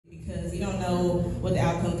know what the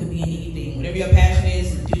outcome could be in anything. Whatever your passion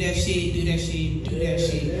is, do that shit, do that shit, do that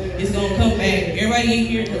shit. It's gonna come back. Everybody in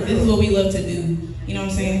here, because this is what we love to do. You know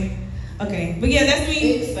what I'm saying? Okay, but yeah, that's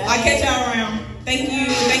me. I'll catch y'all around. Thank you,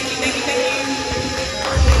 thank you, thank you, thank you.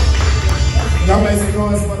 Y'all make some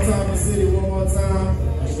noise one time in the city, one more time.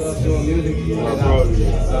 Doing music,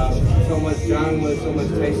 so much genre, so much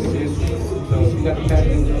taste in music. So if you got the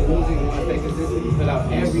passion to do music, you want to stay consistent, you put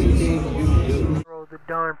out everything you do. The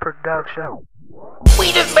darn production.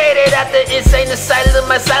 We just made it out the insane asylum of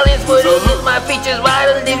my silence. But it is my features wide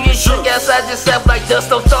and leave you shook outside yourself like dust.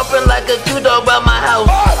 I'm stomping like a Q-dog by my house.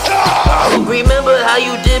 Remember how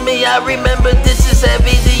you did me? I remember this is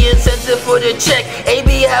heavy. The incentive for the check.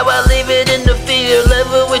 AB how I leave it in the field.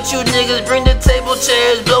 Level with you niggas. Bring the table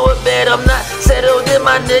chairs. Blow a bed. I'm not settled in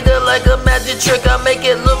my nigga like a magic trick. I make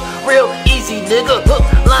it look real easy, nigga. Hook,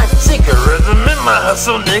 line, sinker. Rhythm in my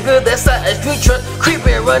hustle, nigga. That's how a street truck.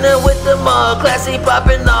 Creeping, running with the mug. Classy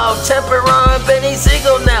popping off, temper on Benny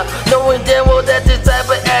Siegel now. Knowing damn well that this type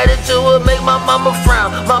of attitude will make my mama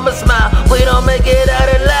frown, mama smile. We don't make it out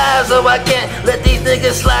alive, so I can't let these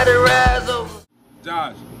niggas slide their eyes over.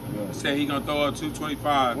 Josh said he gonna throw up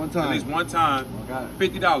 225 one time. At least one time.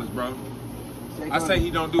 Okay. $50, bro. I say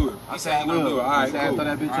he don't do it. I say he don't do it. All right, cool. Throw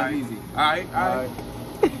that bitch up easy. All right, all right.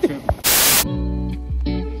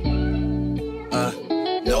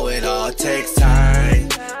 Know it all takes time,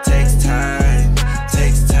 takes time,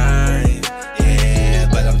 takes time, yeah,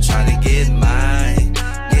 but I'm trying to get mine,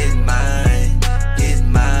 get mine, get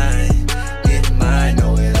mine, get mine.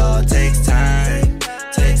 Know it all takes time,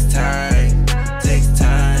 takes time, takes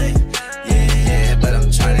time, yeah, but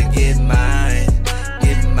I'm trying to get mine,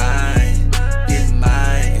 get mine, get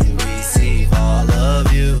mine, and receive all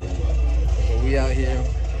of you. So we out here,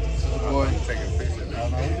 this is the boy. Taking a picture.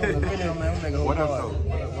 What up, though?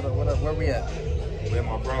 What up? Where we at? We at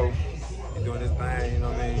my bro. He doing his thing, you know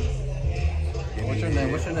what I mean? What's your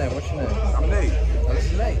name? What's your name? What's your name? I'm Nate. Oh, this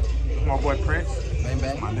is Nate. This is my boy Prince. Bang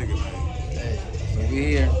bang. My nigga, man. Hey, so we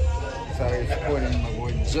here. He's out here supporting my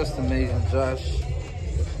boy Jus Amazing, Josh.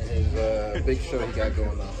 His big show he got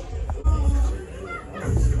going on.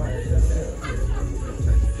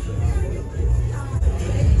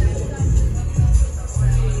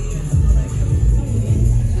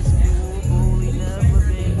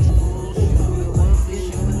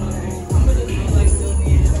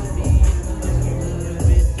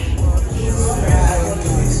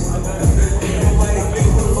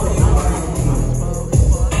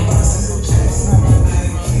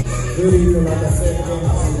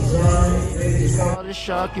 All the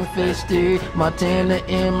shark and fisted, my tender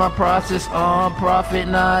in my process on profit,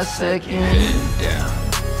 not second. Down,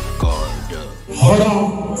 guard up. Hold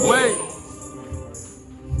on. Wait.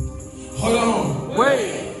 Hold on.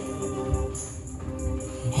 Wait.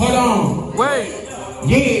 Hold on. Wait.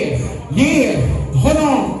 Yeah. Yeah. Hold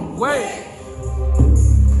on. Wait.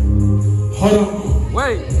 Hold on.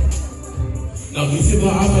 Wait. Now these people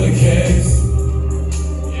out of the case.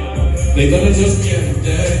 They gonna judge me every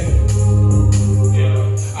day.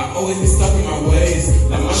 I always be stuck in my ways.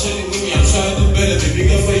 Like my shit with me, I'm trying to do better. Baby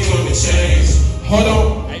girl, for you want me to change. Hold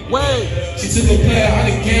on. Wait. She took a player out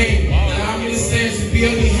of the game. Now I'm in the stands to be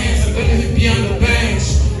on the hands. I'm gonna be on the bench.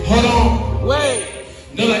 Hold on. Wait.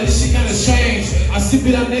 No, like this shit kinda strange. I sip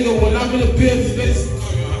it out, nigga, when I'm in the building. Bitch,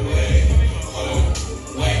 coming my way. Hold on.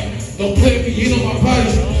 Wait. Don't play with me, you know my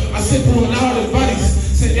body. I sit pulling out the bodies.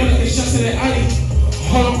 Send y'all niggas shots to that alley.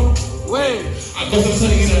 Hold on. Wait. I go to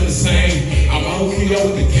tell you know the same. I'm out here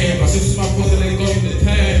with the camp. I sit to my phone and they go in the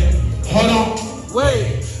tan. Hold on.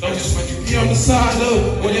 Wait. Don't just make you be on the side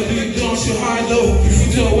though. Whatever you do, shoot high though. If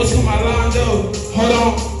you do what's on my line though. Hold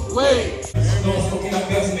on. Wait. Don't fucking like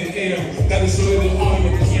guns in the air. Got this sort of the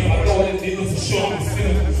army with the camp. I throw it in for sure. I'm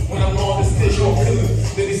feeling. When I'm on the stage, you're feeling.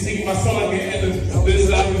 Then they sing my song like an anthem. This is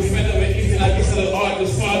like a defender. Even like it's the art, the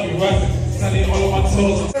fire be rising. Standing all on my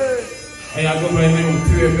toes. Hey, I go by the name of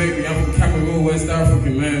Period Baby. I'm from Cameroon, West Africa,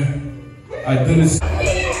 man. I do this.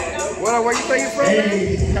 What up, where you say you from, man?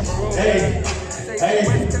 Cameroon. Hey, hey,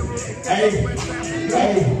 hey, hey,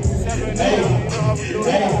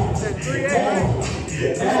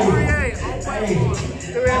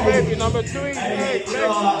 Baby, number 3. Hey,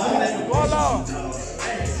 voila.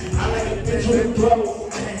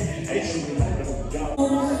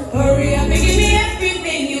 Hurry up and give me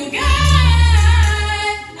everything you got.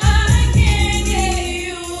 I can't get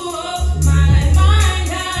you off my mind.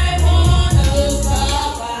 I wanna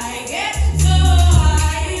stop. I get so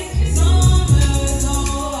high. It's summer, so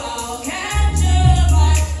I'll catch a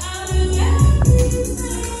bite. I'll do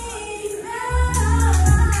everything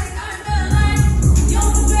right. I'm the light.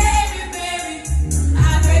 You're the baby, baby. I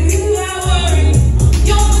break you out.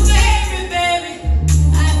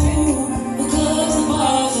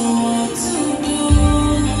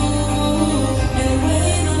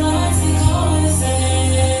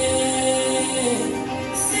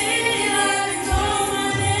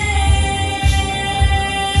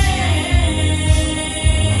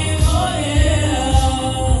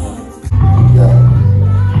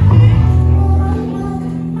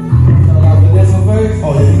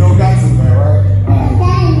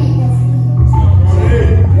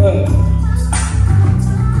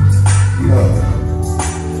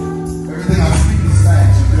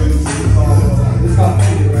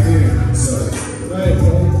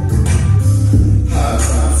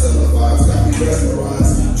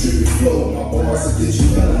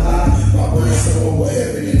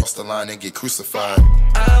 line and get crucified.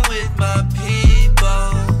 I'm with my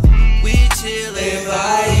people, we chillin',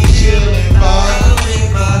 I'm with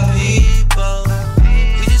my people,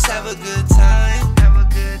 we just have a good time.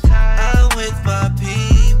 I'm with my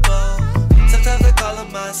people, sometimes I call them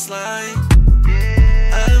my slime.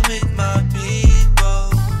 I'm with my people,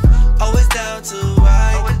 always down to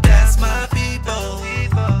ride, that's my people.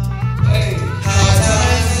 High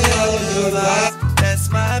times and all the vibes, that's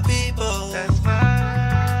my people.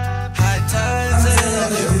 High times and all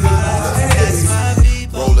the vibes, that's my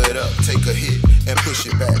people. Roll it up, take a hit, and push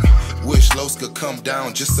it back. Wish Los could come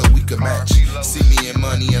down just so we could match. See me in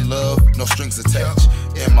money and love, no strings attached.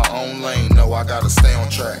 In my own lane, no, I gotta stay on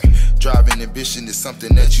track. Driving ambition is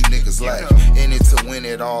something that you niggas lack. In it to win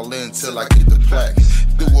it all in till I get the plaque.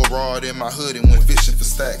 Threw a rod in my hood and went fishing for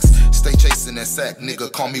stacks. Stay chasing that sack, nigga,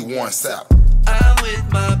 call me Warren Sapp. I'm with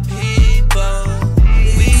my people,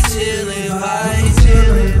 we chillin',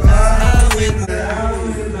 I'm with my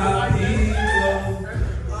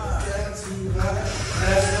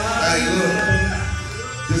Hey, look,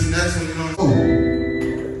 this next one,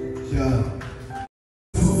 you know.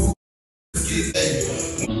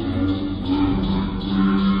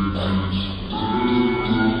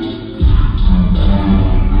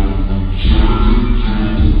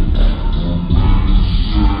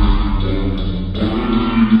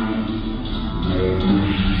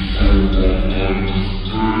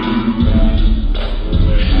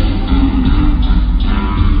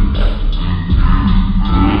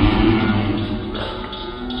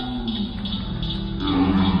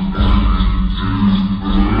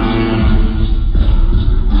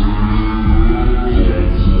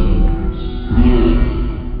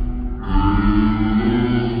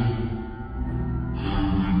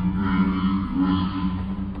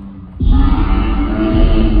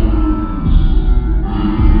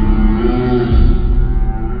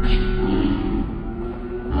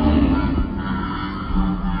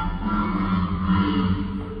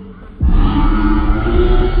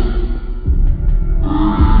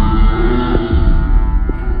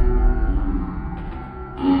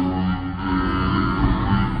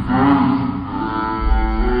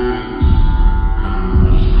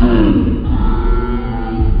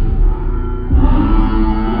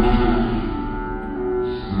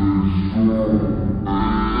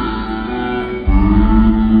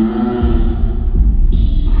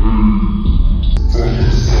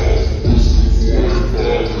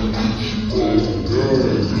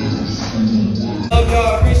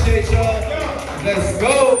 Let's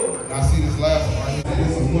go. I see this last one right here.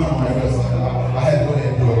 This is one right here. So I had to go ahead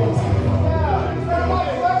and do it one time.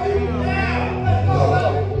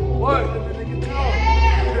 What?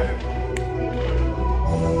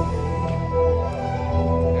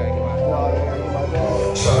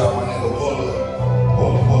 Shout out my nigga Ballon.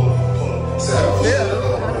 Say how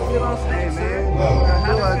I feel on stage, man.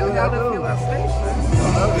 How do I do that? I feel on stage, man.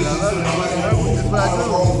 I love it. That's what I do.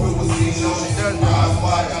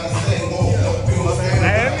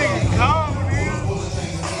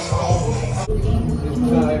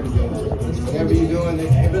 Whatever you're doing,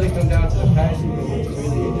 it really comes down to the passion and what you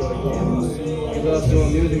really enjoy doing. You love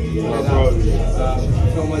doing music,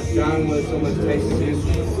 and so much genre, so much taste in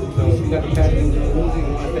music. So if you got the passion in doing music,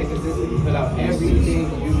 you want to stay consistent, you put out everything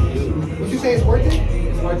you do. Would you say it's worth it?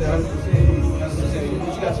 It's worth it 100%. 100%. You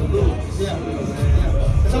just got some moves. Yeah.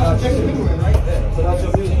 It's all subjective anyway, right? Yeah. Put out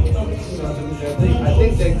your music. I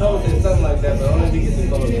think J. Cole did something like that, but only if he gets the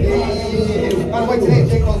Cole. Yeah. By the way, today is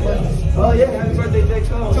J. Cole's birthday. Oh yeah, happy birthday, J.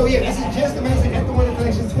 Cole. So yeah, this is Jus Amazing at the Winter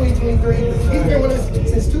Collection 2023. He's been with us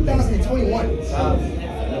since 2021.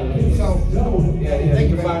 So yeah, thank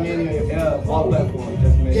you for finding me on all platforms.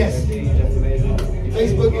 Just Amazing. Yes. Just Amazing.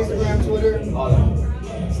 Facebook, Instagram, Twitter, all that.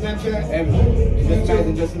 Snapchat, everything. Just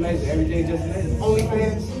Amazing, Just Amazing. Every day, Just Amazing.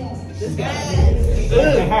 OnlyFans. This guy.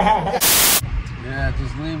 Yeah,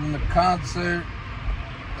 just leaving the concert.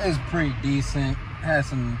 It's pretty decent. Had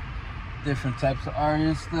some different types of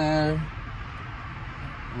artists there.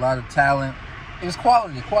 A lot of talent. It was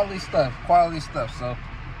quality stuff. So,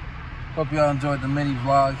 hope y'all enjoyed the mini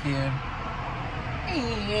vlog here.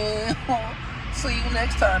 Yeah. See you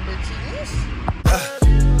next time, bitches.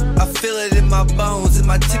 I feel it in my bones, in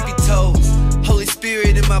my tippy toes. Holy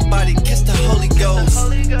Spirit in my body, kiss the Holy Ghost.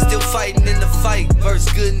 Still fighting in the fight, verse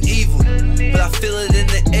good and evil. But I feel it in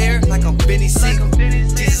the air like I'm Benny Siegel.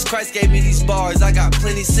 Jesus Christ gave me these bars, I got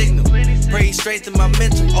plenty signal. Pray strengthen my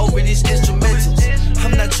mental over these instrumentals.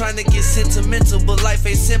 I'm not trying to get sentimental, but life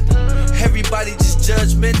ain't simple. Everybody just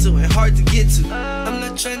judgmental and hard to get to. I'm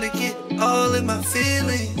not trying to get all in my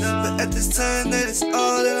feelings, but at this time that is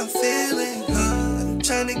all that I'm feeling. I'm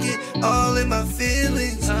trying to get all in my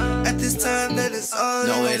feelings. at this time that it's all.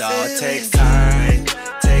 No, it all takes time.